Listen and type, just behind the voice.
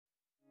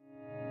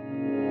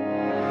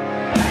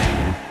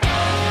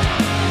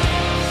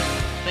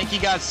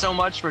Thank you guys so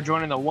much for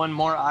joining the One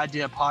More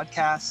Idea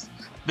podcast.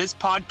 This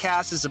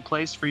podcast is a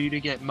place for you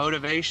to get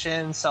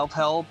motivation,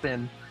 self-help,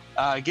 and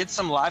get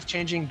some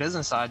life-changing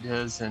business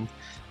ideas. And,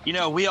 you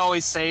know, we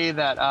always say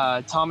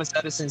that Thomas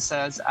Edison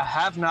says, I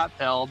have not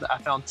failed. I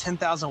found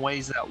 10,000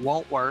 ways that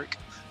won't work.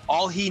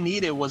 All he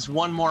needed was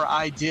one more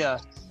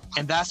idea.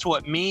 And that's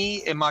what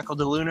me and Michael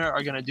DeLuna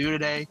are going to do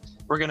today.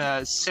 We're going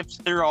to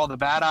sift through all the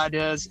bad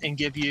ideas and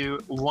give you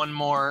one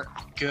more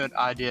good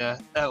idea,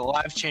 a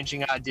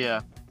life-changing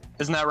idea.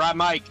 Isn't that right,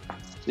 Mike?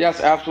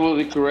 Yes,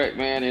 absolutely correct,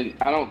 man. And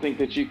I don't think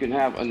that you can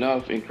have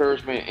enough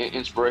encouragement and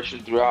inspiration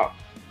throughout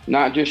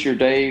not just your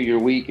day, your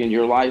week, and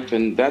your life.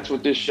 And that's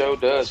what this show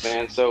does,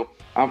 man. So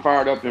I'm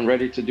fired up and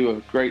ready to do a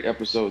great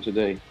episode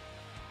today.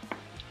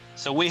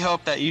 So we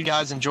hope that you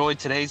guys enjoyed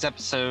today's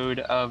episode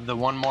of the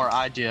One More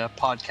Idea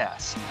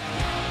podcast.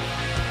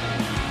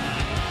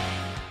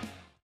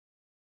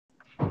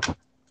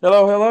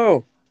 Hello,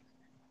 hello.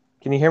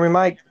 Can you hear me,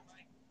 Mike?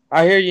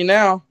 I hear you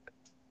now.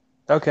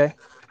 Okay.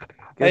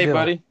 Good Hey, deal.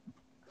 buddy.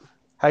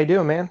 How you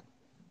doing, man?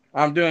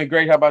 I'm doing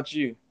great. How about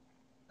you?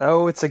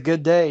 Oh, it's a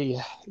good day.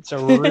 It's a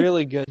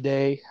really good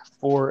day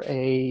for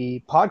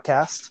a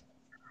podcast.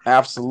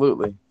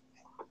 Absolutely.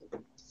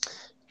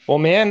 Well,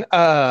 man,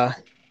 I'm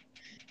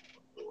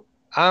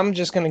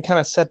just going to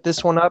kind of set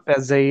this one up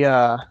as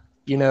a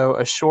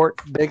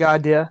short, big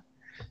idea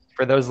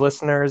for those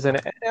listeners. And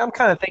I'm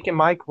kind of thinking,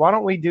 Mike, why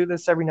don't we do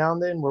this every now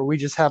and then where we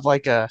just have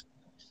like a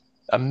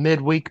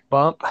midweek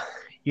bump,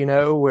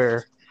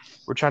 where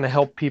we're trying to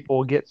help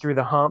people get through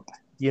the hump,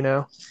 it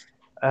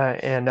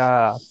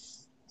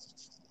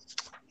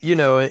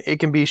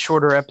can be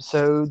shorter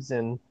episodes.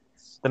 And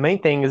the main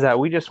thing is that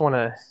we just want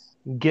to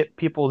get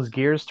people's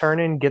gears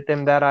turning, get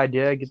them that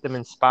idea, get them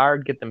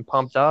inspired, get them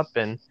pumped up,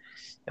 and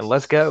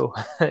let's go.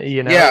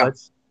 Yeah.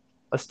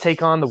 Let's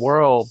take on the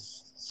world,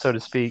 so to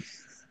speak.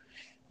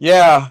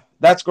 Yeah,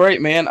 that's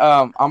great, man.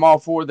 I'm all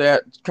for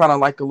that. Kind of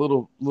like a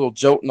little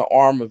jolt in the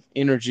arm of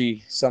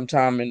energy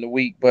sometime in the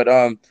week. But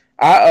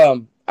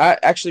I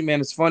actually,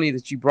 man, it's funny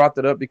that you brought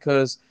that up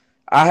because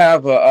I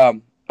have a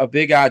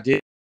big idea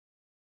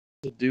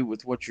to do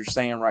with what you're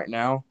saying right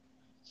now.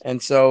 And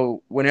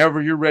so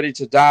whenever you're ready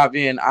to dive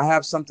in, I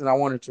have something I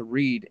wanted to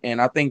read. And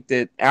I think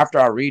that after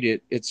I read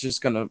it, it's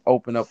just going to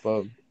open up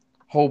a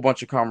whole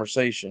bunch of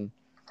conversation.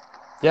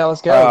 Yeah,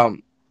 let's go.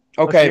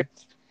 Okay.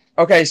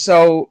 Okay.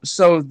 So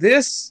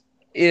this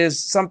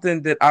is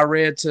something that I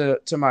read to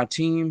my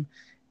team,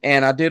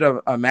 and I did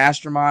a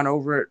mastermind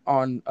over it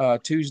on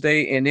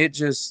Tuesday, and it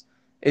just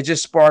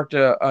sparked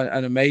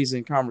an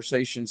amazing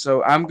conversation.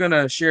 So I'm going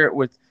to share it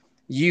with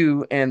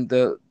you and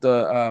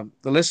the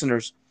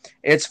listeners.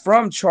 It's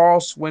from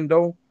Charles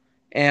Swindoll,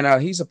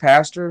 and he's a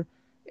pastor.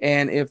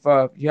 And if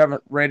you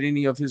haven't read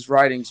any of his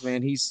writings,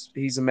 man,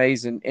 he's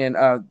amazing. And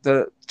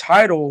the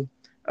title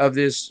of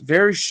this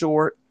very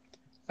short,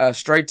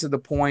 straight to the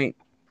point,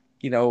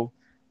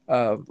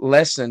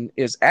 lesson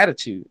is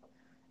attitude.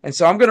 And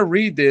so I'm going to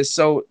read this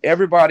so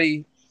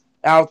everybody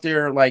out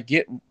there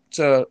get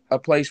to a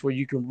place where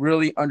you can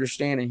really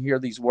understand and hear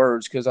these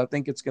words, because I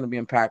think it's going to be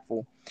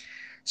impactful.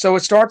 So it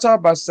starts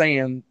off by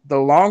saying, the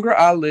longer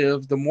I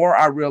live, the more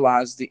I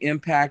realize the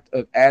impact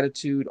of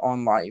attitude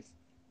on life.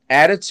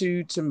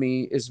 Attitude to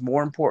me is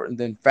more important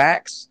than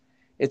facts.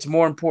 It's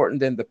more important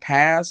than the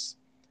past,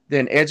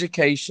 than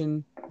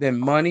education, than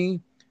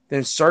money,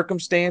 than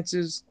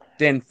circumstances,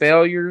 than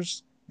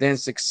failures, than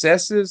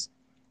successes,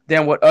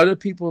 than what other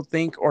people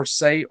think or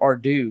say or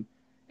do.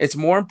 It's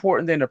more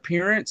important than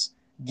appearance,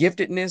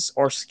 giftedness,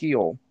 or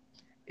skill.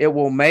 It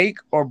will make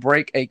or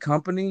break a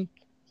company,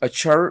 a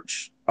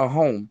church, a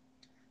home.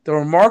 The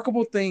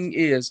remarkable thing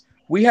is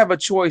we have a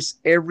choice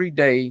every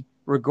day,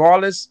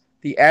 regardless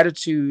the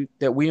attitude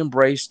that we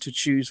embrace to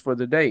choose for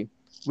the day.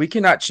 We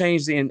cannot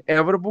change the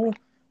inevitable.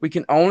 We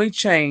can only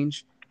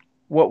change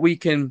what we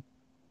can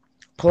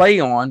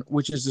play on,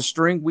 which is the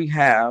string we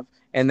have,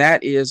 and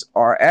that is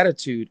our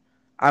attitude.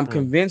 I'm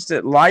convinced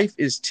that life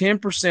is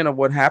 10% of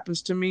what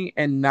happens to me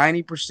and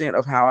 90%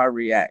 of how I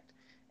react.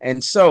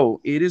 And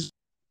so it is,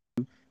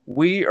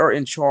 we are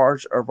in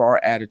charge of our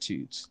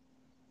attitudes.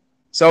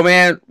 So,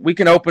 man, we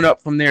can open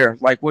up from there.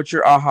 Like, what's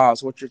your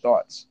ahas? What's your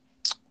thoughts?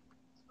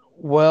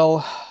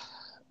 Well,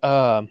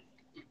 I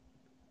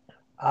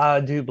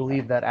do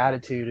believe that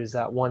attitude is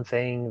that one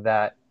thing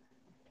that,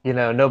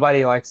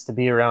 nobody likes to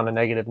be around a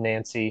negative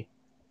Nancy.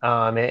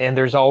 And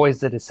there's always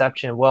the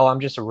deception. Well, I'm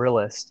just a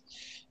realist.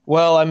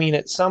 Well, I mean,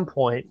 at some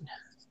point,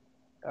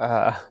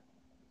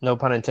 no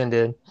pun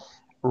intended,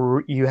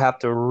 you have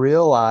to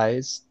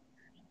realize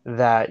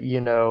that,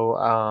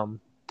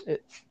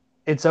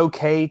 it's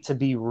okay to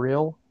be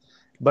real.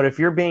 But if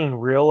you're being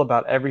real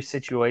about every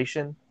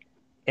situation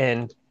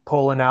and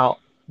pulling out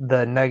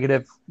the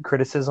negative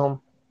criticism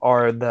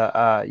or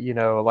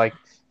the,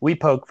 we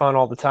poke fun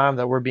all the time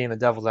that we're being the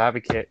devil's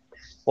advocate.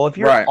 Well, if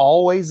you're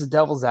always the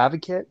devil's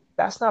advocate,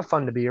 that's not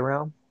fun to be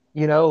around,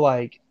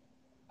 and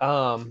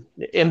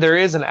there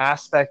is an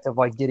aspect of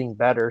getting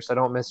better. So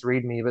don't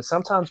misread me, but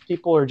sometimes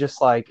people are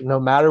just no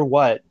matter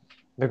what,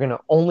 they're going to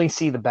only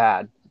see the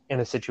bad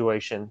in a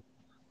situation.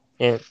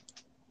 And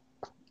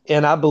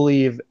And I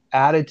believe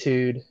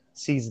attitude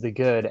sees the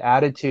good.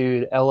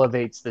 Attitude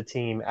elevates the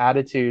team.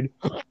 Attitude,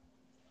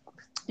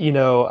 you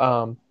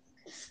know,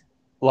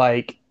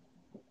 like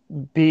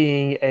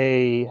being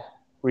a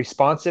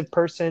responsive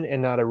person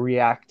and not a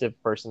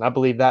reactive person. I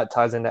believe that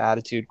ties into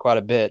attitude quite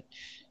a bit.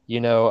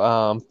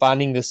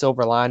 Finding the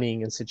silver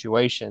lining in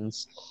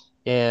situations,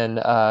 and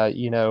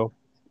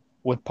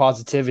with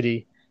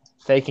positivity,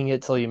 faking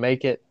it till you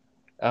make it,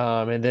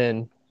 and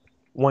then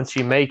once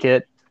you make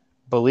it,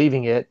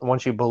 believing it.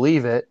 Once you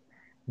believe it,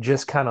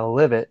 just kind of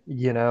live it.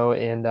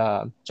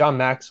 And John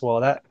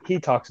Maxwell, that he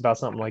talks about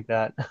something like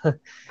that.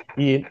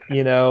 you,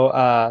 you know,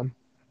 uh,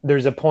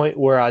 there's a point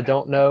where I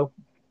don't know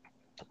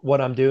what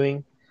I'm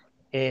doing,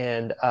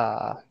 and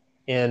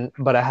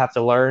but I have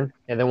to learn.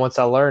 And then once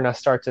I learn, I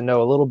start to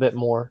know a little bit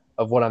more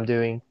of what I'm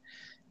doing,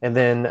 and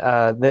then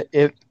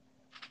it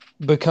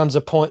becomes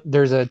a point.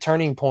 There's a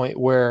turning point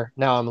where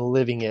now I'm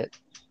living it.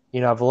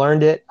 I've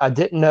learned it. I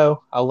didn't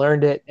know. I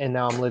learned it, and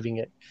now I'm living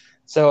it.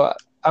 So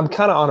I'm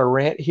kind of on a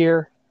rant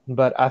here,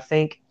 but I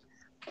think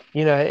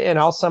and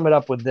I'll sum it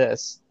up with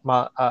this.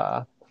 My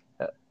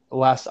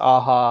last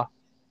aha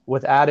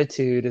with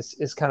attitude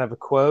is kind of a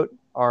quote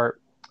or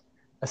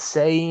a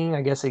saying.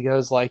 I guess it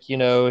goes like,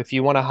 if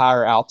you want a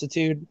higher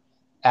altitude,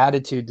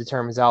 attitude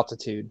determines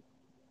altitude.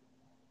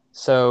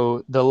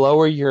 So the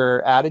lower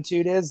your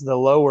attitude is, the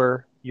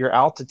lower your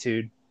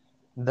altitude.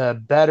 The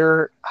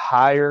better,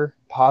 higher,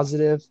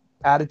 positive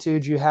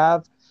attitude you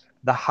have,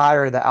 the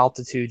higher the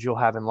altitude you'll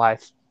have in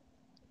life.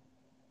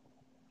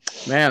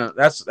 Man,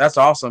 that's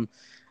awesome.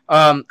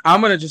 I'm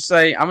gonna just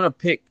say I'm gonna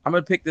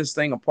pick this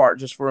thing apart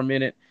just for a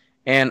minute,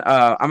 and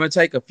I'm gonna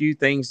take a few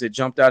things that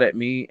jumped out at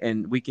me,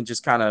 and we can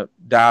just kind of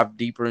dive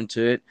deeper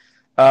into it.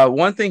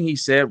 One thing he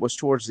said was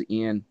towards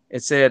the end.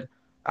 It said,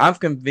 "I'm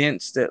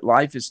convinced that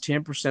life is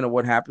 10% of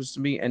what happens to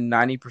me and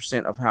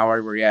 90% of how I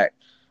react."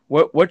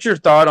 What's your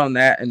thought on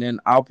that? And then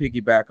I'll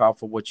piggyback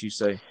off of what you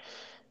say.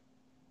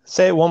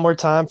 Say it one more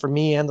time for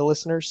me and the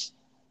listeners.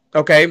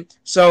 Okay,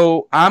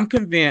 so I'm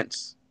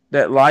convinced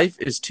that life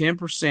is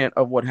 10%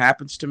 of what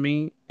happens to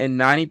me and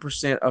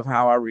 90% of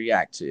how I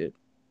react to it.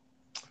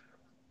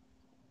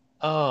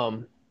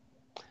 Um,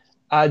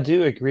 I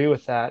do agree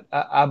with that.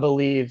 I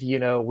believe,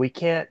 we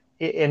can't,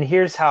 and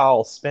here's how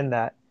I'll spin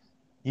that.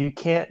 You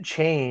can't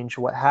change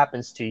what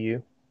happens to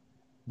you,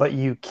 but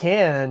you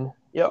can,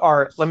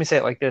 or let me say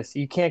it like this: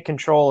 you can't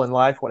control in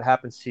life what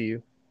happens to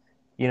you,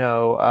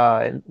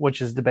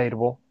 which is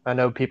debatable. I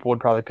know people would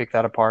probably pick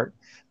that apart.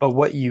 But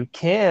what you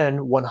can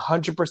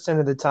 100%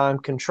 of the time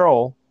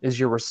control is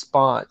your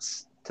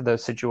response to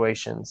those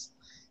situations.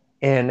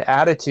 And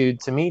attitude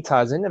to me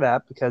ties into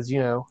that because,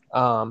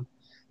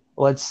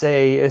 let's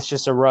say it's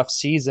just a rough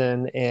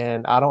season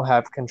and I don't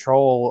have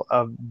control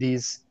of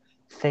these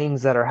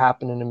things that are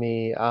happening to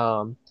me.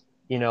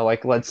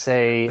 Like let's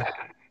say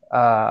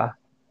uh,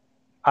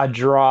 I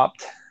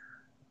dropped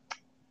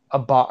a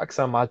box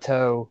on my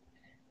toe,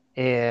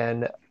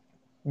 and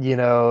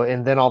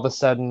and then all of a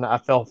sudden I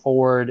fell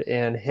forward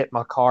and hit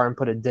my car and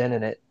put a dent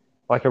in it,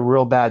 like a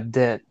real bad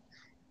dent.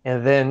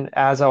 And then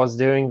as I was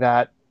doing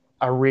that,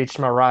 I reached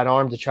my right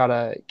arm to try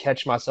to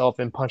catch myself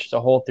and punched a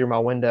hole through my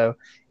window.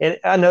 And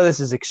I know this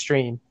is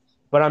extreme,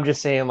 but I'm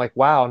just saying, like,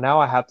 wow,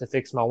 now I have to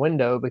fix my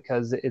window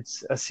because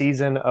it's a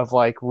season of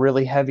like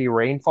really heavy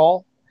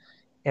rainfall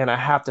and I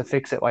have to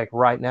fix it like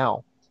right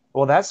now.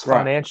 Well, that's Right.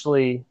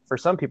 financially for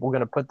some people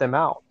going to put them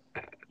out,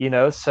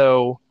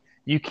 so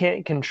you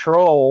can't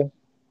control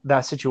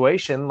that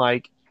situation.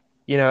 Like,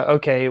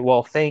 okay,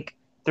 well, think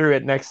through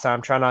it next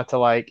time. Try not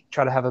to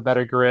try to have a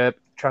better grip.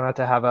 Try not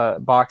to have a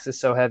box that's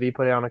so heavy,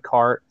 put it on a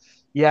cart.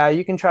 Yeah,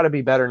 you can try to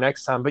be better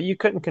next time, but you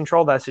couldn't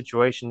control that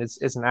situation.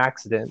 It's an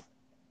accident,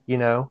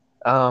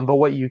 but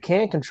what you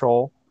can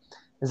control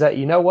is that,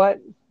 what?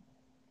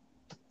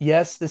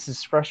 Yes, this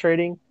is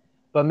frustrating,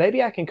 but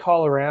maybe I can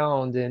call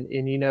around and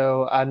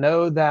I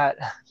know that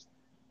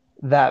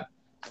that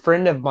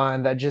friend of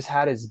mine that just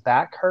had his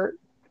back hurt.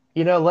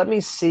 Let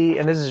me see.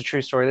 And this is a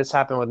true story. This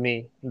happened with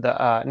me.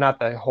 The not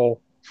the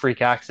whole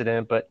freak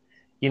accident, but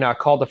I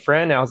called a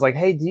friend and I was like,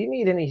 "Hey, do you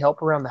need any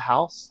help around the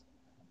house?"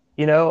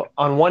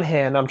 On one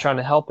hand, I'm trying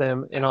to help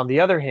him, and on the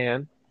other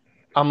hand,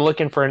 I'm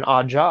looking for an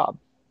odd job.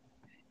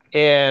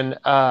 And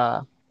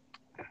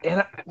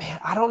man,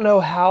 I don't know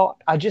how.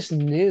 I just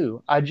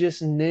knew. I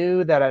just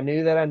knew that I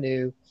knew that I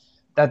knew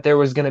that there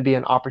was going to be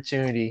an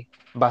opportunity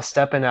by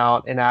stepping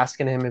out and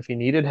asking him if he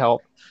needed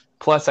help.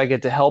 Plus, I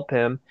get to help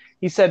him.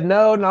 He said,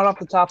 "No, not off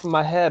the top of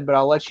my head, but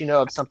I'll let you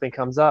know if something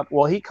comes up."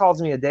 Well, he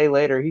calls me a day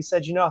later. He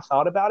said, "I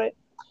thought about it.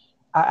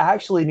 I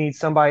actually need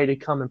somebody to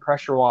come and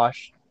pressure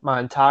wash my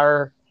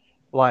entire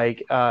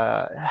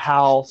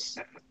house,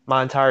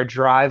 my entire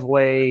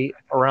driveway,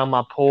 around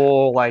my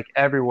pool, like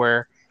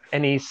everywhere."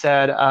 And he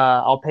said,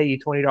 "I'll pay you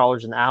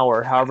 $20 an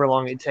hour, however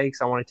long it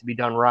takes. I want it to be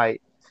done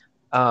right."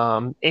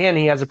 And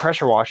he has a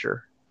pressure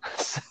washer.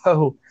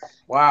 So,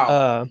 Wow.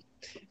 uh,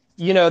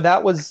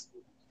 that was,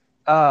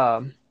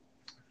 um,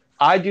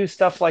 I do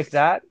stuff like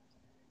that.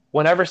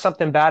 Whenever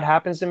something bad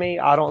happens to me,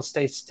 I don't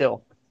stay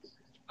still.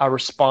 I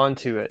respond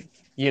to it.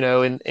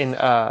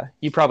 and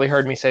you probably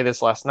heard me say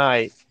this last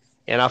night,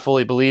 and I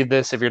fully believe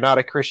this. If you're not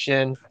a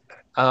Christian,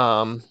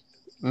 um,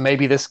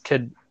 maybe this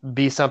could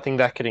be something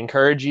that could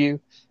encourage you.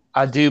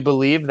 I do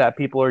believe that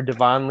people are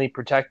divinely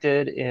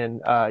protected,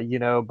 and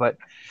but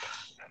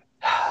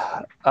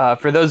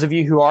for those of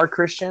you who are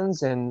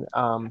Christians, and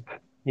I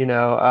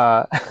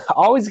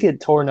always get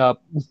torn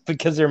up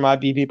because there might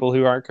be people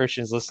who aren't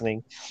Christians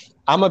listening.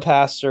 I'm a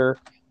pastor,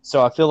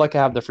 so I feel like I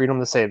have the freedom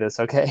to say this.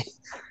 Okay,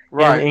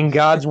 Right. in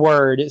God's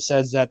word, it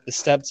says that the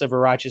steps of a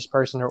righteous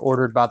person are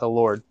ordered by the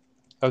Lord.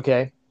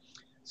 Okay,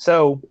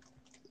 so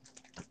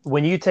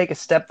when you take a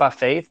step by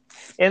faith,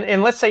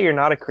 and let's say you're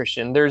not a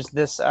Christian, there's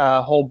this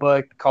whole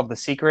book called The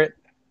Secret.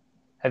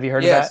 Have you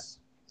heard of that? Yes.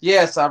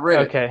 Yes, I've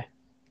read it. Okay,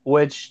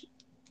 which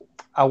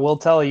I will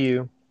tell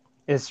you,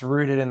 it's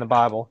rooted in the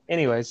Bible.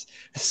 Anyways,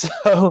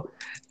 so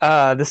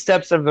the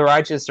steps of the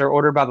righteous are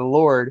ordered by the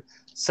Lord.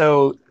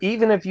 So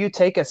even if you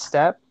take a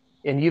step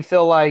and you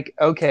feel like,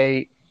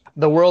 okay,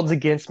 the world's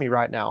against me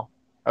right now,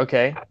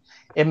 okay,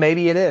 and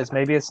maybe it is,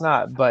 maybe it's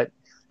not, but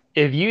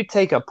if you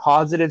take a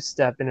positive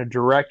step in a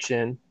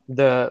direction,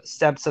 the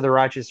steps of the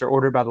righteous are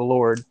ordered by the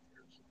Lord.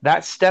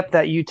 That step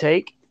that you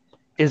take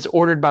is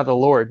ordered by the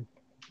Lord.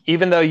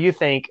 Even though you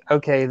think,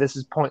 okay, this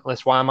is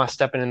pointless. Why am I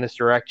stepping in this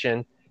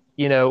direction?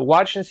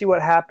 Watch and see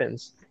what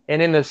happens.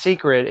 And in The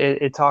Secret,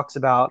 it talks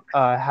about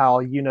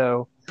how,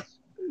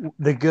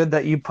 the good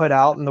that you put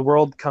out in the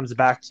world comes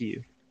back to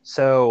you.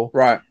 So,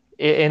 Right.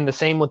 and the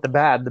same with the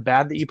bad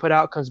that you put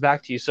out comes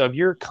back to you. So if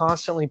you're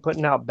constantly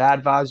putting out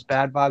bad vibes,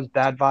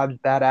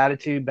 bad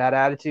attitude,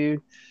 and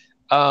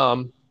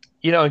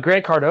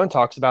Grant Cardone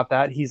talks about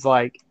that. He's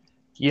like,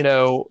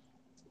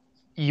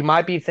 you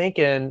might be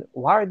thinking,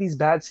 why are these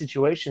bad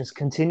situations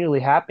continually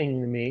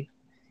happening to me?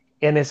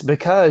 And it's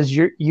because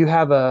you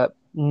have a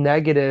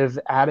negative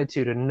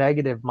attitude, a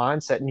negative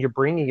mindset, and you're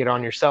bringing it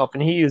on yourself.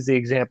 And he used the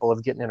example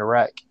of getting in a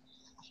wreck,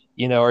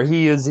 or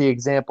he used the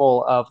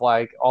example of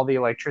like all the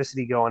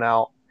electricity going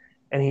out.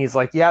 And he's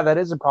like, yeah, that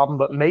is a problem,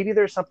 but maybe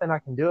there's something I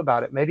can do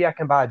about it. Maybe I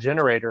can buy a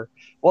generator.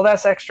 Well,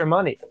 that's extra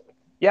money.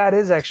 Yeah, it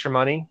is extra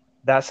money.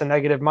 That's a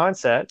negative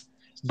mindset.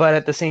 But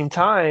at the same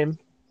time,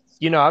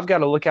 I've got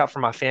to look out for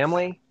my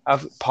family.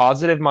 I've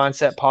positive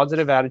mindset,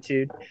 positive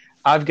attitude.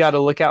 I've got to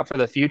look out for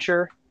the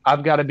future.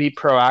 I've got to be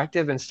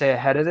proactive and stay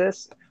ahead of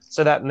this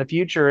so that in the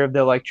future, if the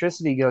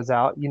electricity goes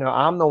out,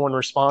 I'm the one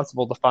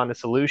responsible to find a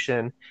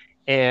solution,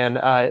 and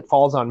it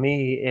falls on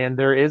me, and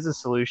there is a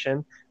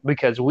solution,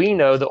 because we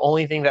know the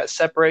only thing that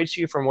separates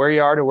you from where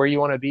you are to where you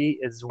want to be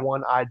is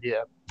one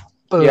idea.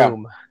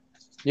 Boom.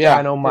 Yeah,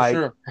 Dynamite.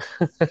 for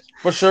sure.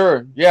 For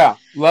sure. Yeah,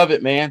 love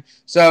it, man.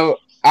 So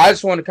I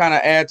just want to kind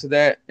of add to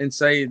that and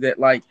say that,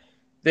 like,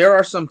 there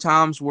are some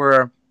times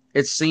where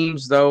it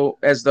seems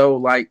as though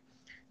like,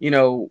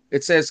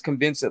 it says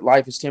convinced that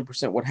life is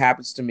 10% what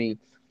happens to me.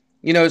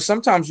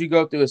 Sometimes you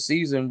go through a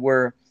season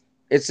where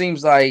it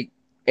seems like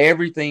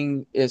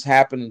everything is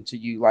happening to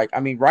you. Like, I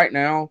mean, right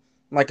now,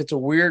 like, it's a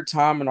weird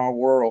time in our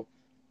world.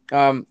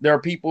 There are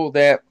people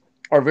that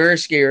are very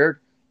scared.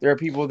 There are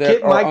people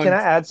that Mike, can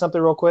I add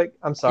something real quick?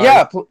 I'm sorry.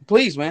 Yeah,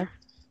 please, man.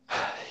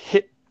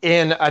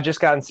 And I just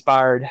got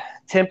inspired.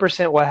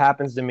 10% what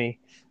happens to me.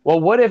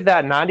 Well, what if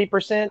that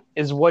 90%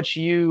 is what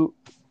you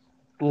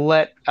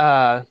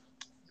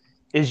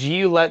is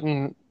you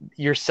letting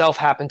yourself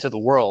happen to the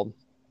world?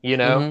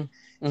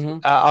 Mm-hmm. Mm-hmm.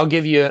 I'll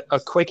give you a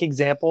quick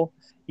example.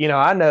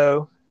 I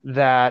know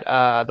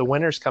that the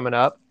winter's coming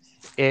up,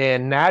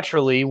 and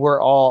naturally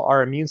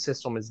our immune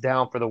system is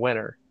down for the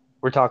winter.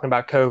 We're talking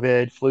about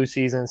COVID, flu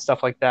season,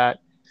 stuff like that.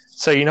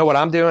 So you know what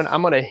I'm doing?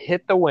 I'm going to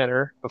hit the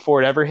winter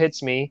before it ever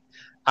hits me.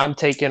 I'm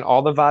taking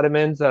all the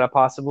vitamins that I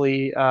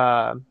possibly,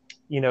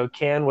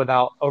 can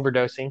without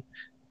overdosing.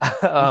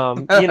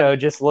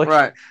 Just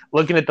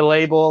looking at the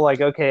label,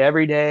 like, okay,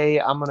 every day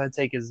I'm going to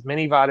take as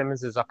many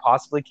vitamins as I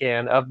possibly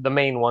can, of the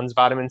main ones: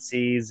 vitamin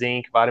C,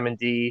 zinc, vitamin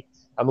D.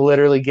 I'm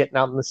literally getting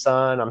out in the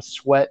sun. I'm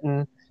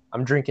sweating.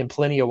 I'm drinking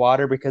plenty of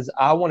water, because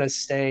I want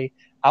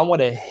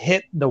to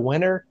hit the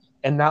winter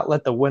and not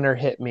let the winter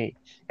hit me.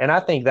 And I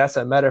think that's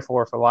a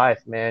metaphor for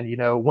life, man.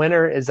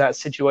 Winter is that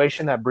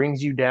situation that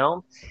brings you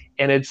down.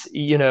 And it's,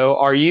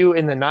 are you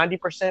in the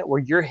 90%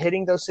 where you're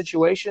hitting those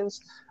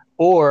situations?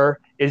 Or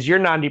is your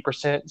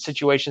 90%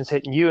 situations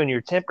hitting you, and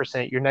your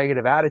 10%, your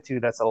negative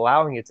attitude, that's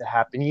allowing it to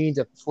happen? You need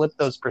to flip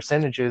those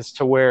percentages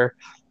to where,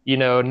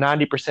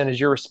 90% is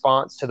your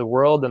response to the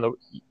world, and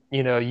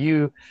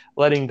you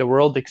letting the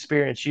world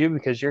experience you,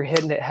 because you're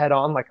hitting it head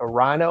on like a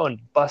rhino and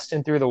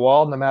busting through the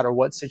wall no matter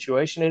what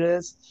situation it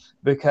is,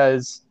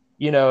 because,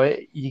 you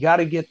got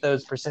to get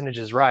those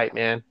percentages right,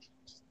 man.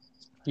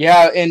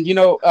 Yeah. And,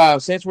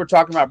 since we're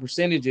talking about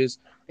percentages,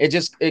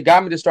 it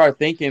got me to start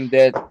thinking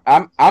that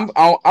I'm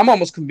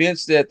almost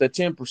convinced that the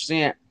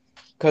 10%,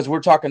 because we're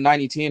talking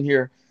 90-10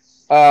 here,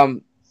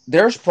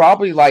 there's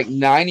probably like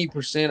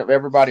 90% of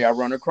everybody I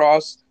run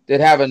across that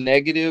have a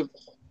negative,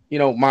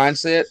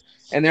 mindset.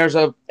 And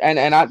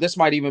this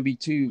might even be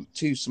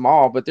too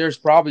small, but there's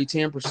probably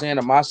 10%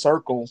 of my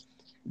circle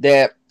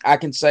that I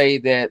can say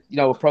that,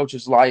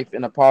 approaches life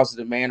in a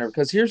positive manner.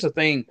 Because here's the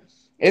thing,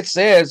 it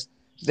says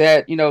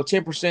that,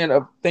 10%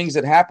 of things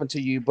that happen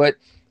to you, but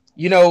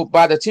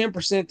by the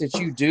 10% that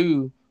you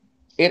do,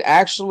 it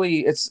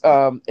actually leads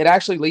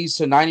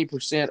to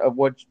 90% of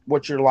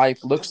what your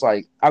life looks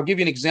like. I'll give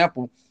you an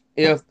example.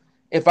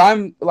 If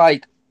I'm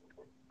like,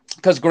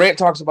 because Grant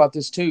talks about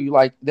this too,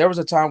 like there was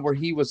a time where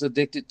he was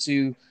addicted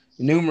to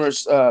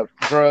numerous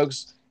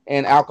drugs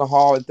and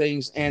alcohol and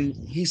things, and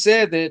he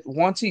said that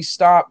once he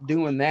stopped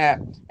doing that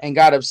and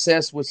got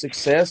obsessed with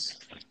success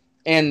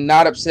and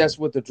not obsessed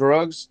with the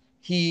drugs,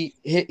 he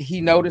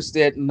noticed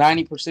that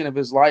 90% of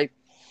his life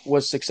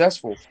was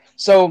successful.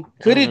 So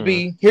could it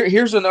be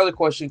here's another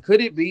question. Could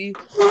it be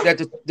that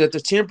the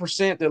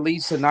 10% that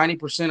leads to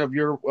 90% of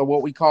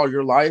what we call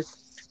your life,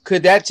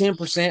 could that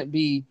 10%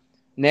 be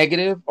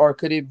negative, or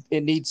could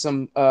it need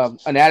some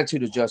an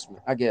attitude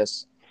adjustment, I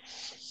guess?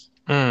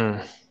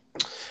 Mm.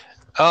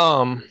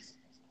 Um,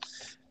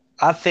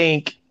 I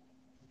think,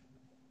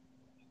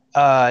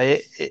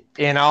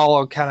 and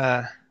I'll kind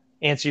of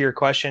answer your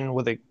question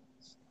with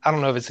I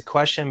don't know if it's a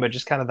question, but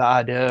just kind of the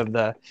idea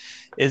of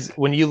is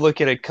when you look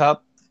at a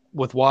cup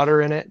with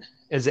water in it,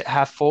 is it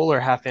half full or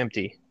half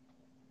empty?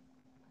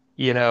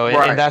 And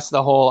that's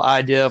the whole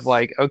idea of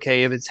like,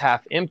 okay, if it's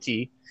half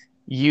empty,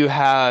 you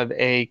have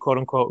a quote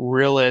unquote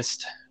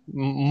realist,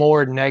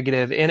 more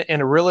negative.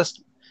 And a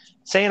realist,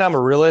 saying I'm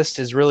a realist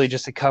is really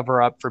just a cover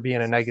up for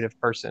being a negative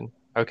person.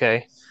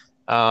 Okay.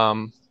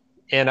 And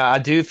I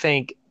do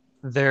think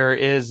there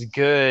is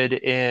good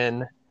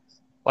in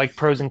like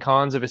pros and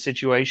cons of a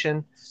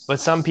situation, but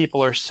some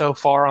people are so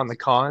far on the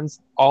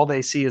cons, all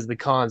they see is the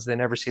cons, they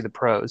never see the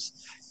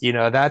pros.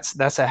 That's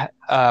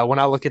when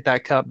I look at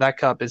that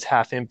cup is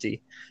half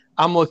empty.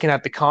 I'm looking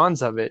at the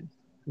cons of it.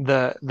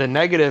 The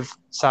negative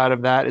side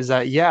of that is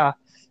that, yeah,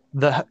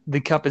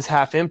 the cup is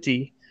half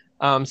empty.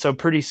 So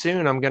pretty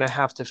soon I'm going to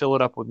have to fill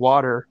it up with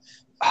water.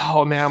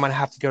 Oh man, I'm going to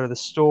have to go to the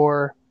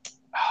store.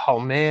 Oh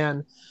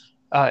man,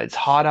 it's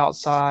hot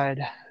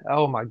outside.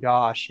 Oh my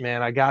gosh,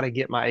 man, I got to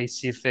get my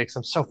AC fixed.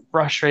 I'm so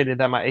frustrated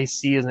that my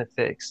AC isn't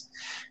fixed.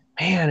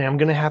 Man, I'm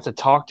going to have to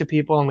talk to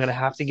people. I'm going to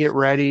have to get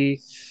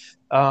ready.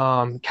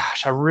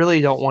 Gosh, I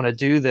really don't want to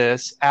do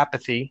this.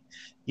 Apathy.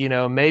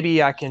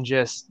 Maybe I can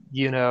just,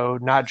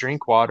 not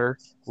drink water.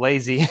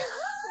 Lazy.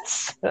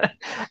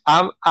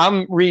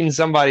 I'm reading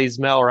somebody's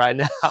mail right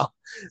now,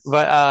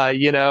 but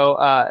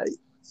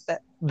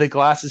the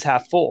glass is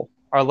half full.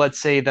 Or let's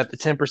say that the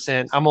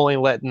 10%, I'm only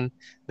letting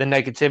the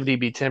negativity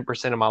be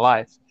 10% of my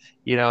life,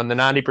 and the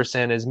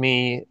 90% is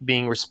me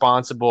being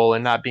responsible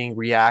and not being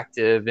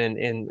reactive.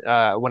 And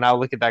when I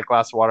look at that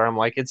glass of water, I'm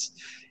like,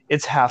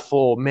 it's half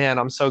full. Man,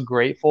 I'm so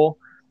grateful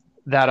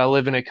that I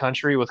live in a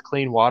country with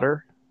clean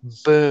water.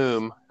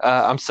 Boom.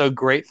 I'm so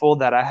grateful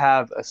that I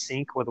have a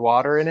sink with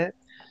water in it.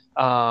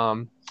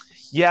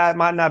 Yeah, it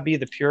might not be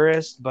the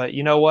purest, but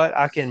you know what?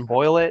 I can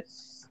boil it,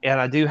 and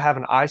I do have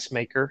an ice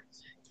maker,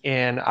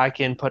 and I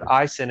can put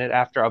ice in it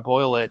after I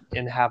boil it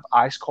and have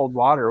ice cold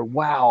water.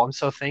 Wow, I'm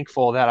so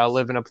thankful that I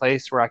live in a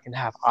place where I can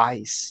have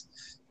ice,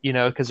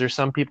 because there's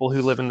some people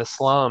who live in the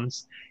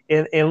slums.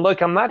 And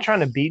look, I'm not trying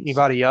to beat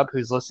anybody up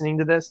who's listening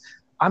to this.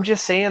 I'm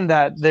just saying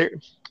that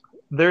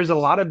there's a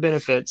lot of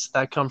benefits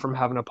that come from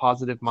having a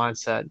positive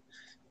mindset.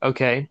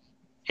 Okay.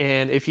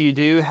 And if you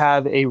do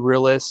have a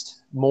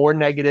realist, more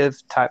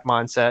negative type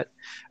mindset,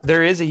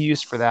 there is a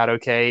use for that.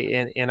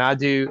 Okay. And I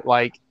do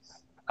like,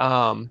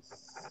 my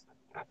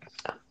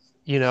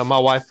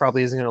wife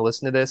probably isn't going to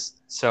listen to this,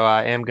 so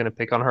I am going to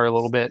pick on her a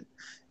little bit.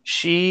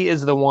 She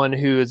is the one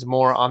who is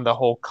more on the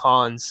whole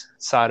cons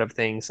side of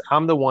things.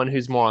 I'm the one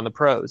who's more on the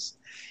pros.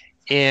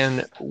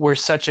 And we're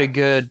such a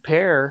good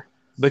pair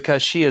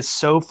because she is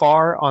so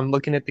far on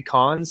looking at the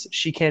cons,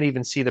 she can't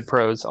even see the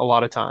pros a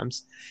lot of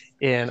times.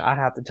 And I'd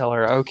have to tell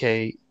her,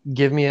 okay,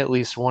 give me at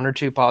least one or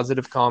two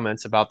positive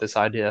comments about this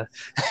idea,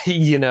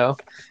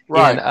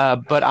 Right.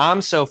 And, but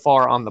I'm so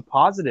far on the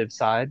positive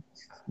side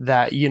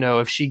that,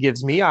 if she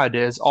gives me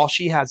ideas, all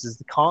she has is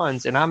the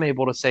cons, and I'm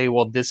able to say,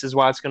 well, this is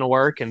why it's going to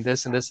work, and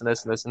this and this and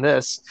this and this and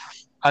this.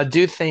 I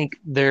do think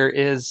there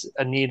is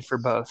a need for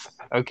both.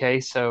 Okay.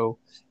 So,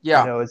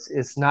 Yeah.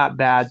 it's not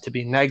bad to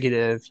be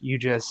negative. You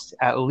just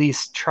at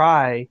least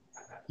try,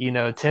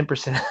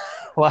 10%,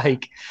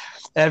 like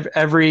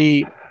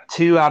every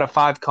 2 out of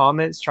 5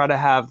 comments, try to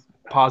have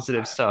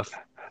positive stuff,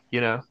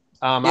 Yeah.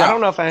 I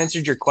don't know if I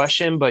answered your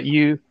question, but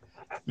you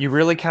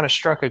really kind of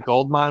struck a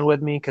gold mine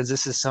with me, because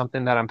this is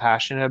something that I'm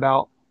passionate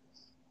about.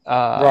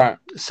 Right.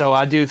 So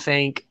I do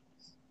think,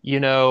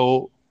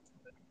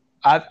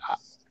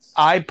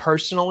 I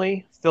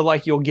personally feel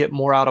like you'll get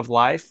more out of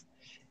life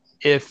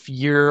if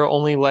you're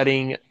only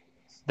letting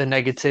the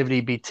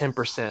negativity be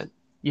 10%.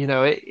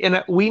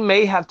 And we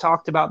may have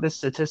talked about this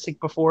statistic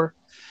before,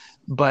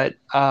 but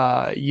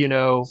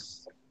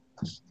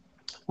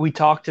we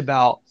talked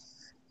about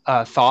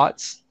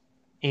thoughts.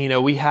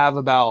 We have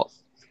about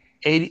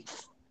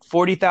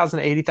 40,000,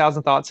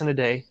 80,000 thoughts in a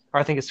day, or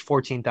I think it's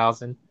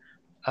 14,000.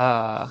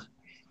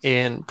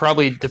 And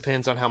probably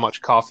depends on how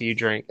much coffee you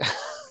drink.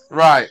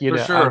 Right. For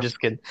sure. I'm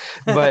just kidding.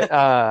 But,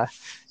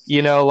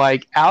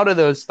 like out of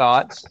those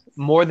thoughts,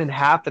 more than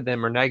half of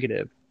them are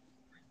negative.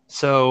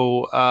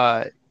 So,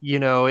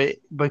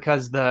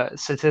 because the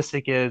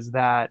statistic is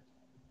that,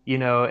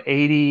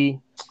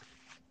 85%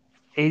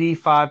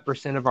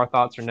 of our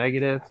thoughts are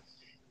negative,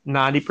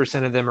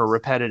 90% of them are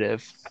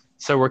repetitive.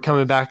 So we're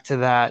coming back to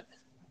that,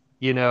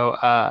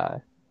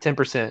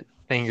 10%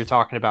 thing you're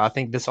talking about. I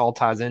think this all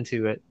ties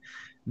into it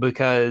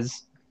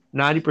because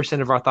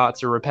 90% of our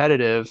thoughts are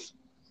repetitive.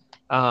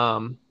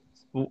 Um,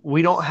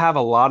 we don't have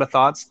a lot of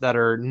thoughts that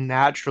are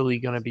naturally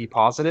going to be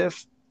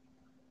positive.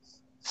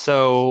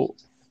 So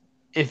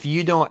if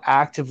you don't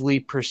actively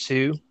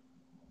pursue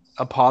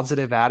a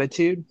positive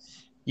attitude,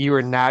 you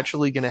are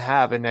naturally going to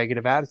have a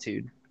negative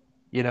attitude,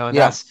 and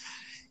Yeah.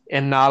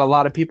 not a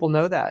lot of people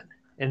know that,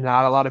 and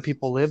not a lot of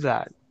people live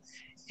that.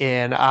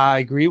 And I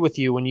agree with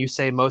you when you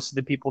say most of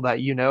the people that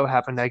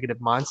have a negative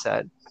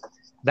mindset.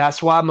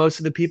 That's why most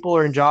of the people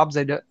are in jobs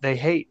they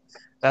hate.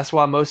 That's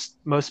why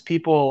most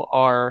people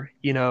are,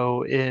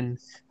 in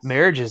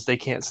marriages they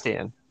can't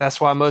stand. That's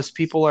why most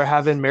people are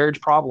having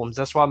marriage problems.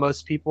 That's why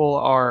most people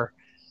are,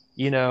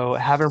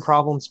 having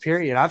problems,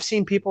 period. I've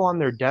seen people on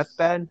their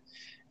deathbed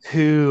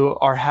who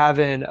are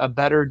having a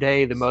better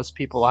day than most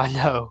people I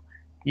know.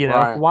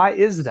 Right. Why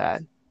is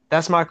that?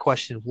 That's my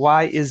question.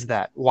 Why is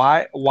that?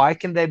 Why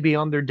can they be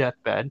on their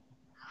deathbed?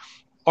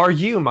 Are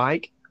you,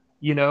 Mike?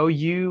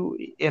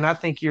 And I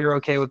think you're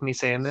okay with me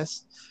saying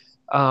this.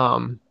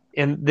 And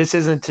this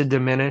isn't to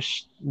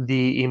diminish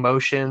the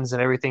emotions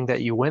and everything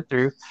that you went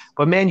through,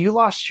 but man, you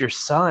lost your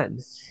son.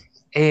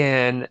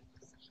 And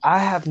I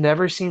have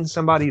never seen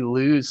somebody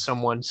lose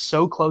someone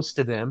so close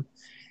to them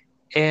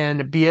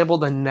and be able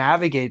to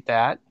navigate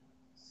that.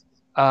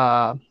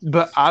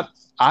 But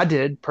I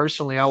did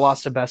personally. I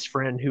lost a best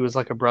friend who was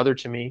like a brother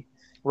to me,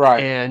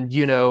 Right. and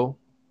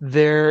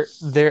there.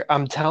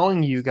 I'm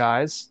telling you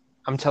guys.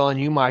 I'm telling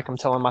you, Mike. I'm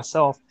telling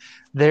myself.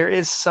 There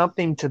is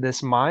something to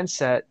this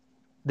mindset.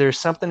 There's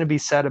something to be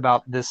said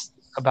about this,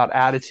 about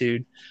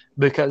attitude,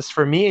 because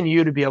for me and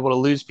you to be able to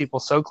lose people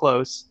so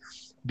close,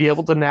 be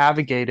able to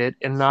navigate it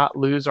and not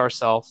lose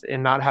ourselves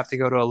and not have to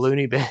go to a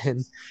loony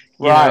bin,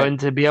 Right. and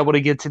to be able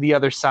to get to the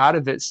other side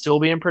of it, still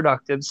being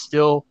productive,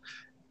 still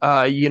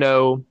uh, you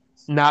know,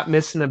 not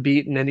missing a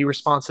beat in any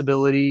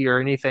responsibility or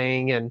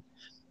anything. And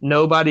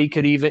nobody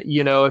could even,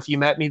 if you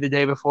met me the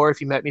day before, if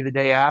you met me the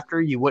day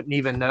after, you wouldn't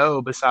even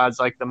know besides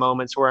like the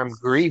moments where I'm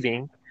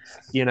grieving,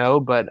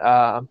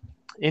 But,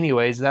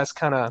 anyways, that's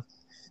kind of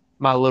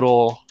my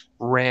little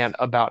rant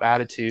about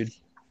attitude.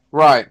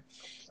 Right.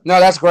 No,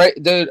 that's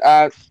great, dude.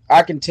 I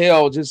can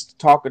tell just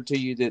talking to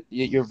you that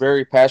you're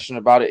very passionate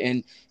about it,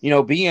 and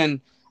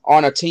being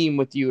on a team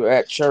with you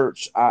at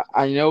church,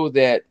 I know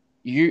that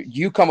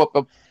you come up,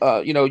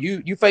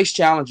 you face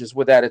challenges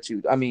with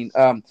attitude. I mean,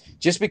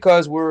 just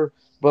because we're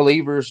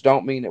believers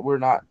don't mean that we're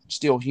not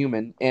still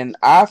human, and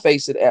I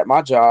face it at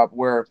my job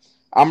where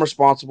I'm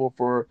responsible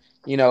for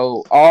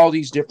all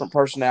these different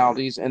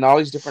personalities and all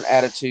these different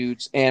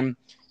attitudes, and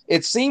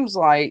it seems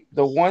like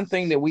the one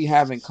thing that we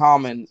have in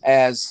common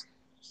as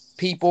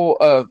people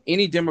of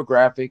any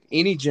demographic,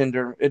 any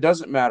gender, it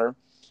doesn't matter,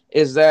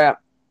 is that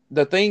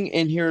the thing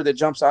in here that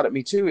jumps out at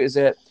me too is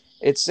that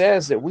it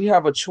says that we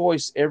have a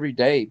choice every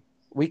day.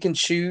 We can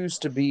choose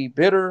to be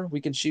bitter, we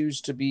can choose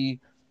to be,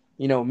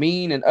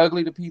 mean and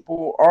ugly to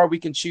people, or we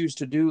can choose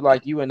to do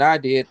like you and I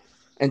did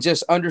and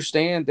just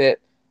understand that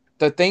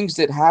the things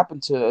that happen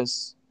to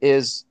us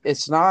is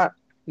it's not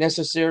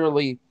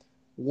necessarily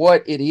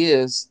what it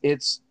is.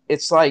 It's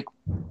like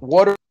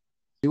what do we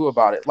do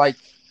about it? Like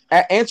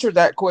answer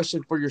that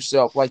question for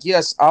yourself. Like,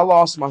 yes, I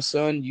lost my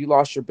son, you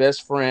lost your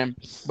best friend,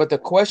 but the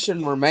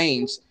question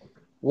remains,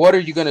 what are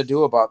you going to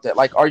do about that?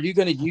 Like, are you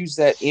going to use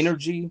that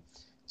energy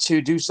to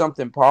do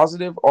something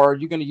positive, or are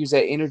you going to use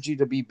that energy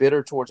to be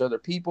bitter towards other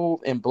people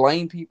and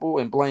blame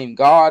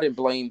God and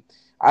blame,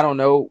 I don't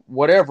know,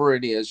 whatever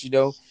it is,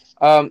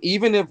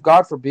 even if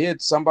God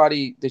forbid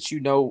somebody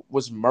that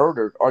was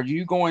murdered, are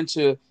you going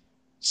to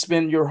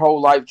spend your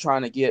whole life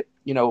trying to get,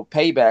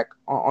 payback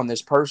on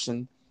this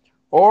person?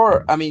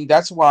 Or, I mean,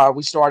 that's why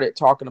we started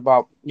talking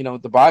about,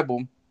 the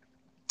Bible.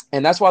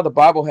 And that's why the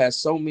Bible has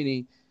so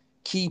many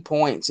key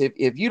points.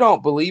 If you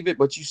don't believe it,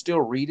 but you still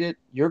read it,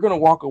 you're going to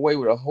walk away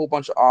with a whole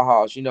bunch of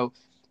ahas.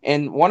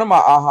 And one of my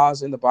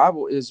ahas in the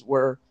Bible is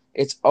where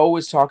it's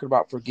always talking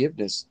about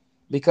forgiveness,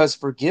 because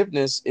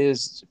forgiveness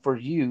is for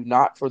you,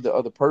 not for the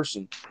other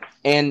person.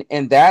 And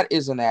that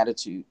is an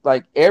attitude.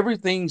 Like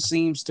everything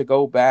seems to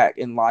go back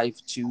in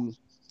life to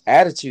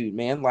attitude,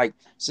 man. Like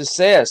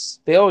success,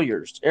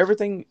 failures,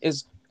 everything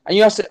is. And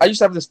I used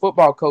to have this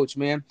football coach,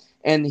 man,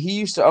 and he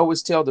used to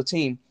always tell the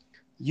team,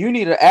 "You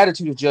need an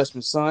attitude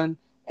adjustment, son."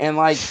 And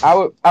like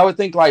I would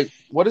think like,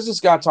 what is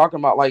this guy talking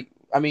about? Like,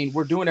 I mean,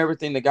 we're doing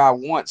everything the guy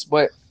wants,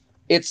 but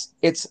it's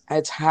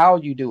how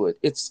you do it.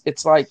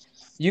 It's like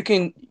you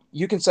can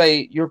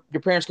say your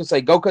parents can say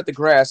go cut the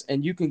grass,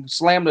 and you can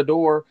slam the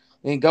door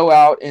and go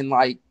out and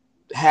like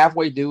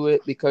halfway do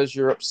it because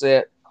you're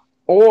upset,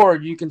 or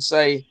you can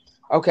say,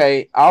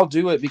 okay, I'll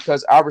do it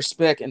because I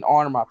respect and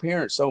honor my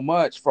parents so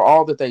much for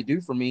all that they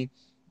do for me.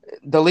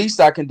 The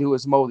least I can do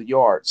is mow the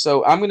yard.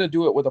 So I'm going to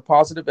do it with a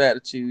positive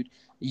attitude.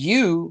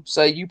 You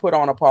say you put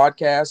on a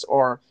podcast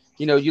or,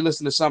 you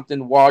listen to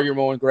something while you're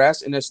mowing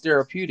grass and it's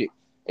therapeutic.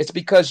 It's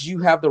because you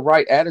have the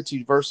right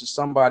attitude versus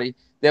somebody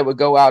that would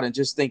go out and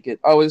just think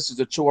it, oh, this is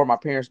a chore. My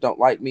parents don't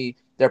like me.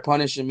 They're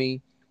punishing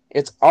me.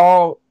 It's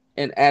all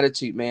an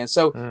attitude, man.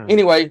 So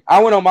anyway,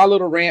 I went on my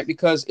little rant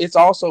because it's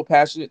also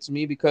passionate to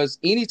me, because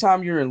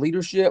anytime you're in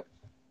leadership,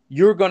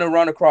 you're going to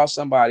run across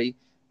somebody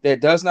that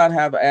does not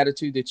have an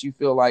attitude that you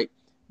feel like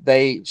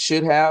they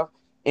should have.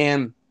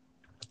 And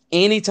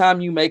anytime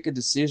you make a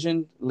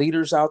decision,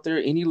 leaders out there,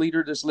 any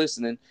leader that's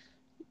listening,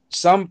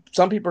 some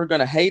people are going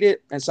to hate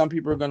it and some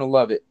people are going to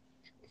love it.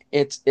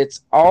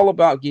 It's all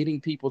about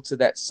getting people to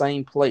that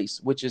same place,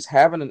 which is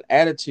having an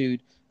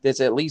attitude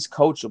that's at least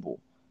coachable.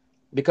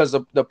 Because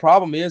the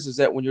problem is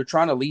that when you're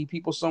trying to lead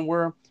people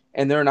somewhere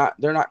and they're not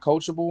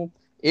coachable,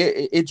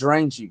 it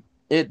drains you.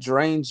 It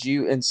drains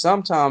you. And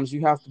sometimes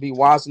you have to be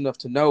wise enough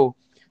to know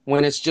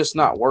when it's just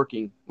not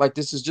working. Like,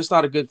 this is just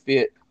not a good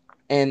fit.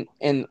 And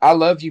I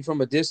love you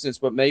from a distance,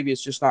 but maybe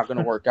it's just not going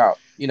to work out,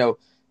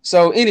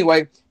 So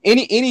anyway,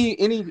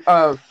 any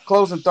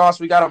closing thoughts?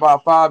 We got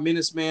about 5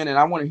 minutes, man, and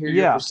I want to hear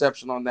your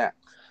perception on that.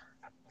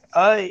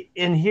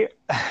 In here,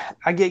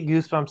 I get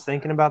goosebumps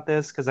thinking about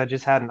this because I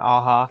just had an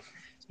aha.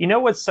 You know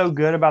what's so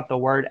good about the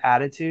word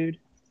attitude,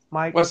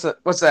 Mike? What's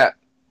that?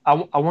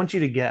 I want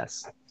you to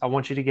guess. I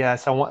want you to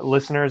guess. I want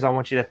listeners, I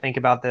want you to think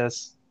about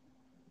this.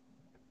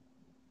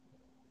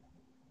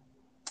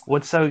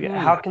 What's so?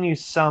 How can you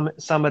sum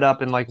it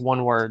up in like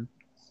one word?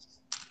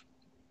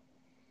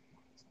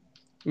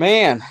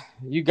 Man,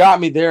 you got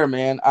me there,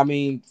 man. I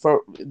mean,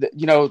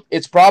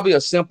 it's probably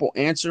a simple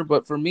answer,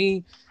 but for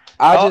me,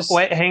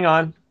 wait, hang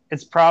on.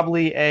 It's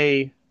probably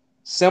a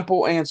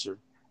simple answer.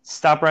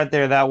 Stop right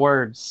there. That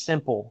word,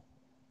 simple.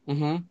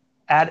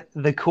 Mm-hmm.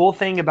 The cool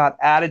thing about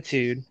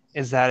attitude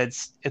is that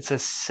it's a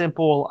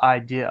simple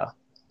idea.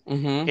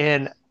 Mm-hmm.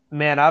 And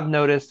man, I've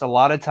noticed a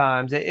lot of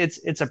times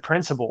it's a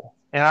principle.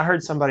 And I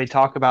heard somebody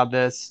talk about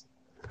this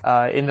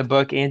in the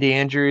book, Andy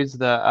Andrews,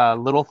 the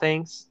Little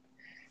Things.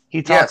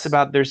 He talks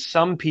about there's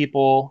some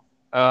people,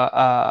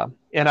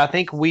 and I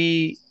think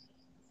we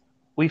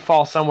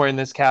fall somewhere in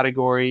this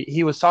category.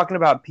 He was talking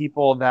about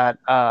people that,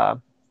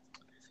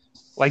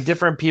 like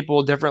different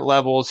people, different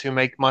levels who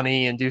make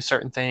money and do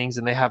certain things,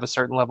 and they have a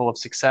certain level of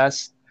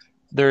success.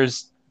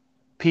 There's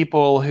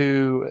people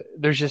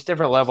there's just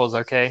different levels,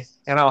 okay?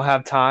 And I don't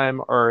have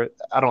time, or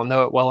I don't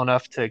know it well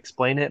enough to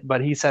explain it,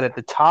 but he said at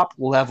the top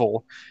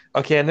level,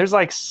 okay, and there's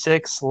like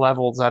 6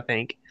 levels, I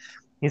think.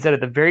 He said at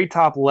the very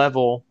top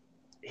level,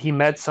 he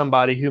met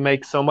somebody who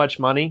makes so much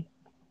money,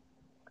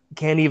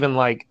 can't even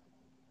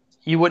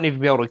you wouldn't even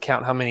be able to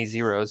count how many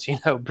zeros,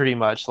 pretty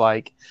much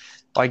like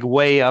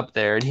way up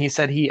there. And he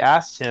said he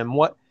asked him,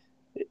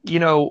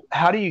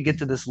 how do you get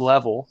to this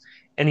level?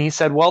 And he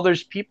said, well,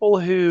 there's people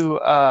who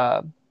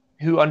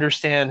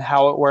understand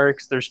how it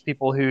works. There's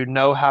people who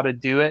know how to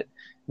do it.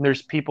 And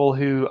there's people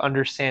who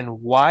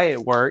understand why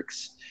it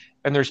works.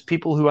 And there's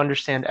people who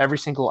understand every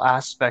single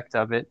aspect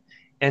of it.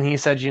 And he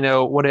said,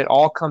 what it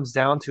all comes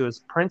down to is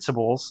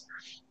principles.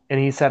 And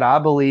he said, I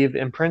believe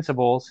in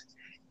principles.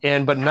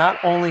 But not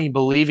only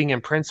believing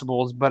in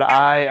principles, but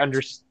I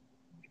understand,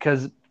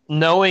 because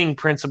knowing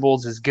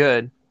principles is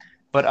good,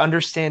 but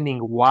understanding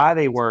why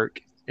they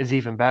work is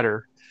even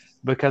better,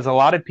 because a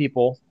lot of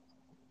people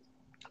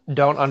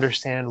don't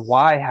understand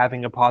why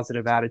having a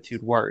positive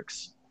attitude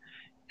works.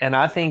 And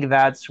I think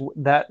that's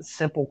that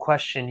simple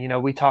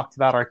question. We talked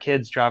about our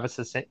kids drive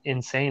us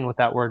insane with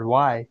that word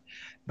why,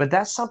 but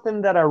that's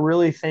something that I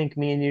really think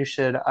me and you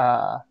should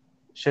I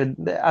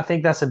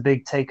think that's a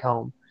big take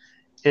home,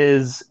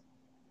 is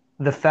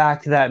the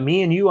fact that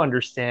me and you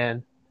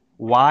understand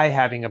why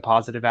having a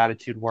positive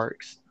attitude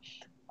works.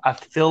 I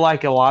feel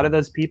like a lot of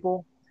those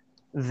people,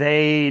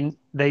 they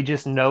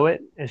just know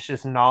it. It's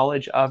just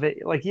knowledge of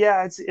it. Like,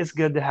 yeah, it's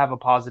good to have a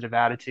positive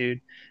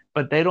attitude,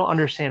 but they don't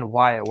understand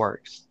why it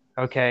works.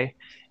 Okay.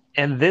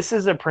 And this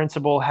is a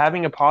principle,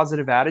 having a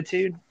positive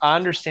attitude. I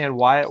understand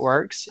why it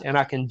works, and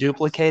I can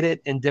duplicate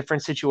it in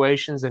different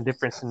situations and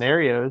different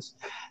scenarios,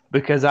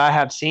 because I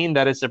have seen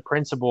that it's a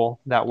principle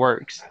that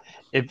works.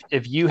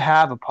 If you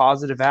have a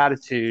positive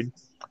attitude,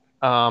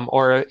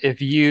 or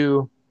if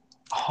you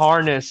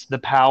harness the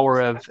power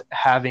of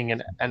having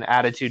an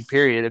attitude,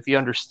 period, if you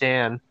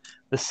understand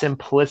the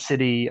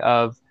simplicity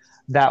of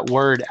that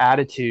word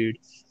attitude,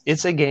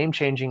 it's a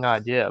game-changing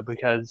idea,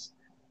 because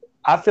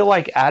I feel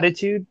like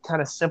attitude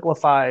kind of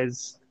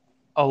simplifies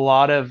a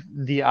lot of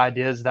the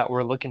ideas that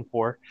we're looking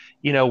for.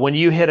 When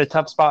you hit a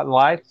tough spot in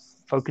life,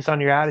 focus on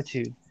your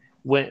attitude.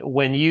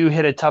 When you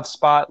hit a tough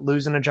spot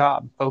losing a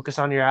job, focus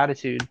on your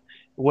attitude.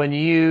 When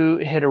you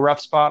hit a rough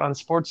spot on a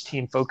sports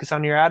team, focus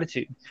on your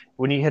attitude.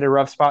 When you hit a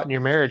rough spot in your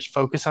marriage,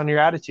 focus on your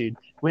attitude.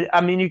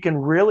 You can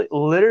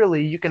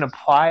literally, you can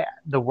apply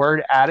the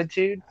word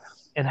attitude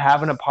and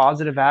having a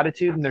positive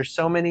attitude. And there's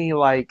so many,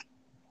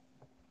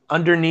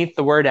 underneath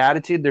the word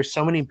attitude, there's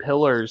so many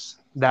pillars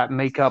that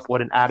make up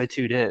what an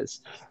attitude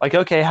is.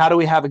 Okay, how do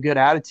we have a good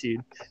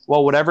attitude?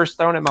 Well, whatever's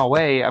thrown at my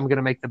way, I'm going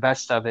to make the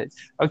best of it.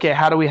 Okay,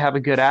 how do we have a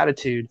good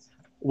attitude?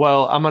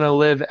 well, I'm going to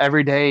live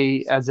every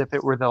day as if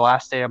it were the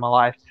last day of my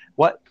life.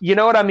 You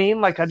know what I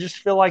mean? Like, I just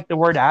feel like the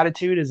word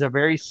attitude is a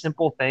very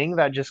simple thing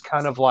that just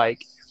kind of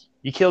like,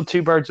 you kill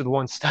two birds with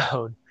one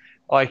stone.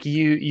 Like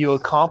you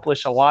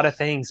accomplish a lot of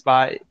things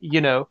by,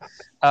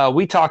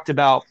 we talked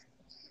about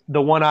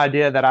the one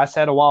idea that I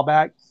said a while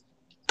back.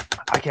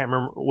 I can't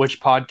remember which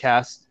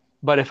podcast,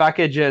 but if I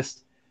could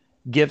just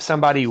give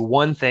somebody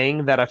one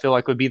thing that I feel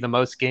like would be the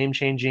most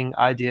game-changing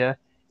idea,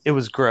 it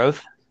was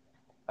growth.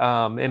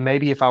 And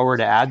maybe if I were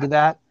to add to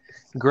that,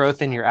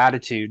 growth in your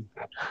attitude.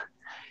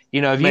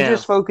 If you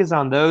just focus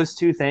on those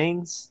two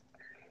things,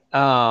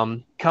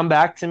 come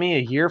back to me a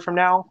year from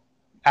now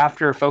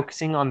after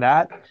focusing on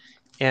that,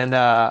 and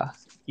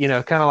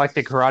kind of like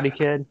the Karate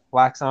Kid,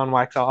 wax on,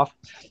 wax off.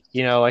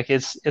 Like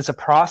it's a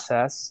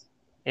process,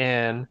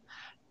 and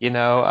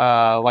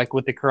like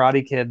with the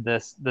Karate Kid,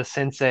 the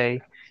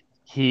sensei,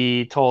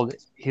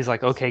 he's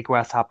like, okay,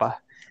 grasshopper.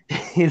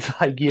 He's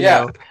like,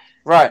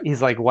 right.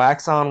 He's like,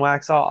 wax on,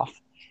 wax off.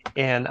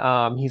 And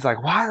he's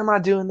like, why am I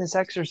doing this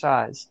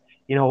exercise?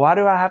 Why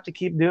do I have to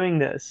keep doing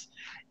this?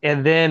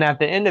 And then at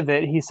the end of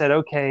it, he said,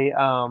 okay,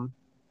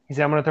 he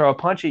said, I'm going to throw a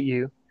punch at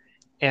you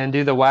and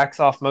do the wax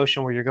off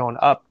motion where you're going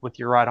up with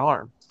your right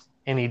arm.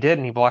 And he did,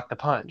 and he blocked the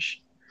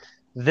punch.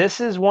 This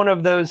is one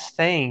of those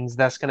things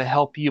that's going to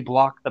help you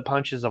block the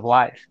punches of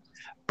life.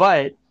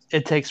 But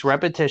it takes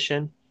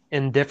repetition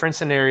in different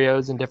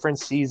scenarios, in different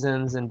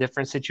seasons, in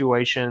different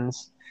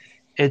situations.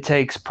 It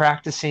takes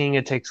practicing,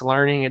 it takes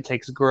learning, it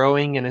takes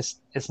growing, and it's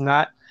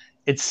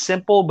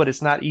simple, but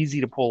it's not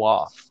easy to pull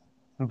off.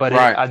 But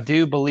right. I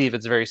do believe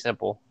it's very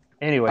simple.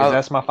 Anyways,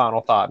 that's my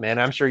final thought, man.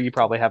 I'm sure you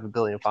probably have a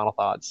billion final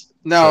thoughts.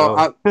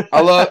 No, so. I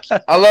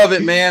love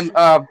it, man.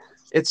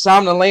 It's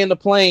time to land the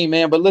plane,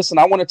 man. But listen,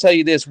 I want to tell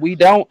you this: we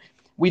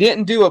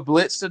didn't do a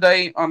blitz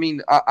today. I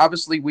mean,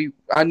 obviously,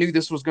 I knew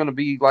this was going to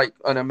be like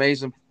an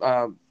amazing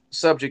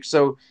subject.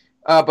 So,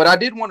 but I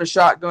did want to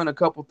shotgun a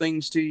couple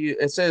things to you.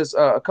 It says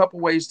a couple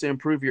ways to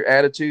improve your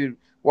attitude.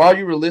 While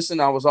you were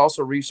listening, I was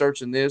also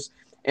researching this,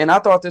 and I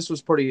thought this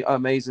was pretty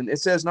amazing. It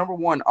says, number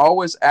one,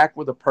 always act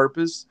with a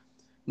purpose.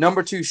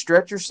 Number two,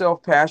 stretch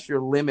yourself past your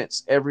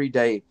limits every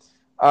day.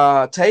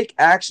 Take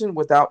action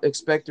without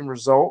expecting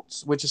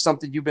results, which is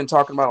something you've been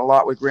talking about a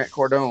lot with Grant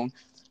Cardone.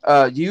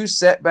 Use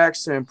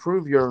setbacks to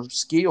improve your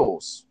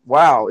skills.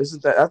 Wow,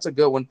 that's a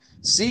good one.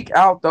 Seek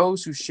out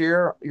those who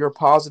share your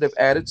positive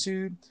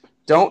attitude.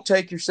 Don't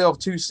take yourself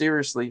too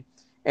seriously.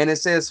 And it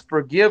says,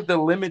 forgive the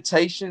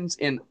limitations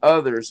in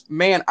others.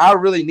 Man, I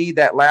really need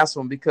that last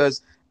one,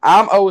 because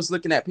I'm always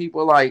looking at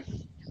people like,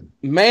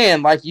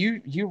 man, like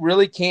you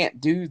really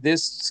can't do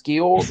this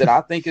skill that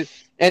I think is,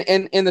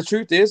 and the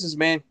truth is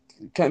man,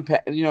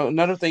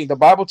 another thing, the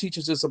Bible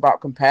teaches us about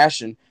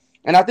compassion.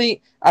 And I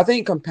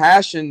think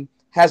compassion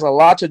has a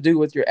lot to do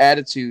with your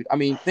attitude. I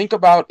mean, think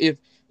about if,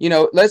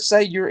 let's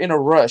say you're in a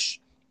rush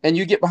and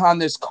you get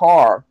behind this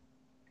car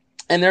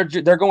and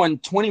they're going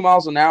 20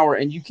 miles an hour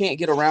and you can't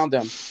get around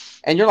them.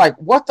 And you're like,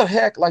 what the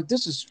heck? Like,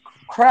 this is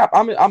crap.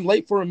 I'm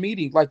late for a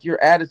meeting. Like,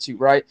 your attitude,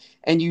 right?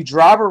 And you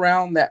drive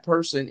around that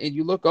person and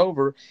you look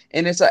over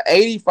and it's an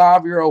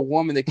 85-year-old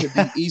woman that could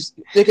be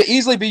that could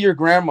easily be your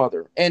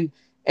grandmother. And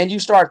you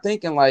start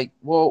thinking like,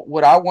 well,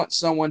 would I want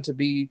someone to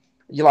be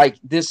like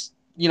this,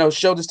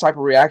 show this type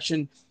of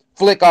reaction,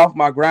 flick off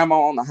my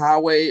grandma on the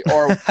highway,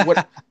 or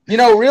what?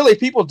 Really,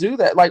 people do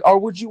that. Like, or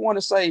would you want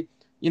to say,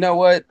 you know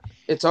what?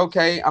 It's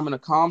okay. I'm going to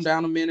calm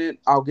down a minute.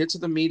 I'll get to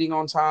the meeting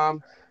on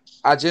time.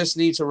 I just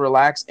need to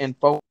relax and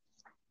focus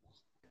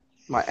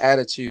my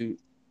attitude.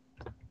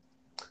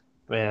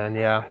 Man,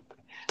 yeah.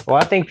 Well,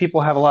 I think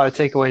people have a lot of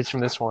takeaways from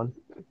this one.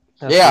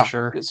 That's for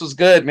sure. This was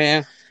good,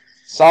 man.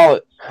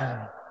 Solid.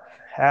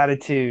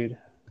 Attitude.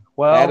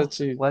 Well,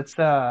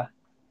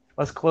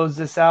 let's close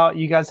this out.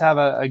 You guys have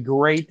a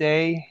great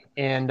day,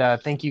 and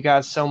thank you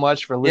guys so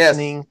much for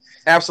listening. Yes,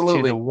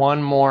 absolutely. To the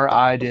One More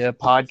Idea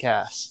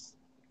podcast.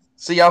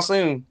 See y'all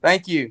soon.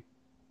 Thank you.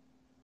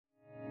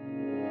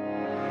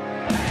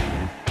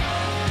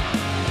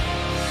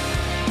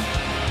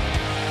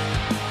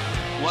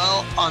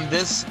 Well, on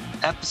this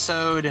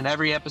episode and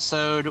every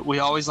episode, we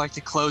always like to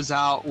close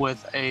out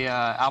with a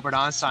Albert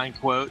Einstein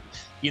quote,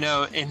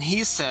 and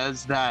he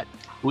says that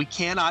we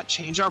cannot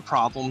change our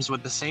problems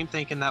with the same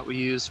thinking that we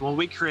used when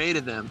we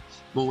created them,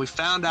 when we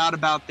found out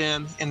about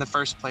them in the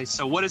first place.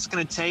 So what it's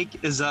going to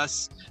take is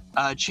us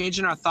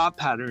changing our thought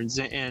patterns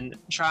and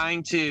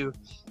trying to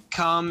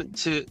come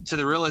to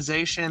the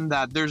realization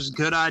that there's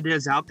good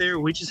ideas out there.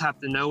 We just have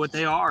to know what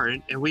they are,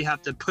 and we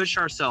have to push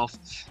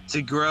ourselves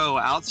to grow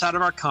outside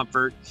of our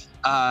comfort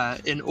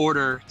in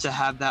order to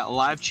have that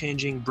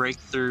life-changing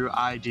breakthrough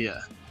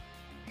idea.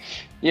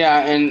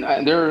 Yeah,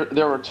 and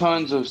there were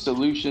tons of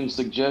solutions,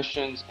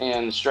 suggestions,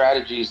 and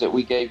strategies that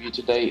we gave you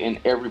today in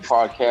every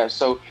podcast.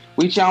 So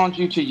we challenge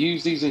you to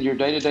use these in your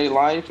day-to-day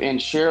life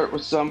and share it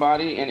with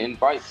somebody and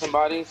invite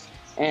somebody.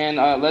 And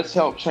let's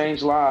help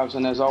change lives.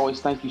 And as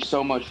always, thank you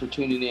so much for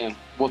tuning in.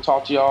 We'll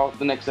talk to y'all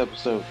the next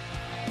episode.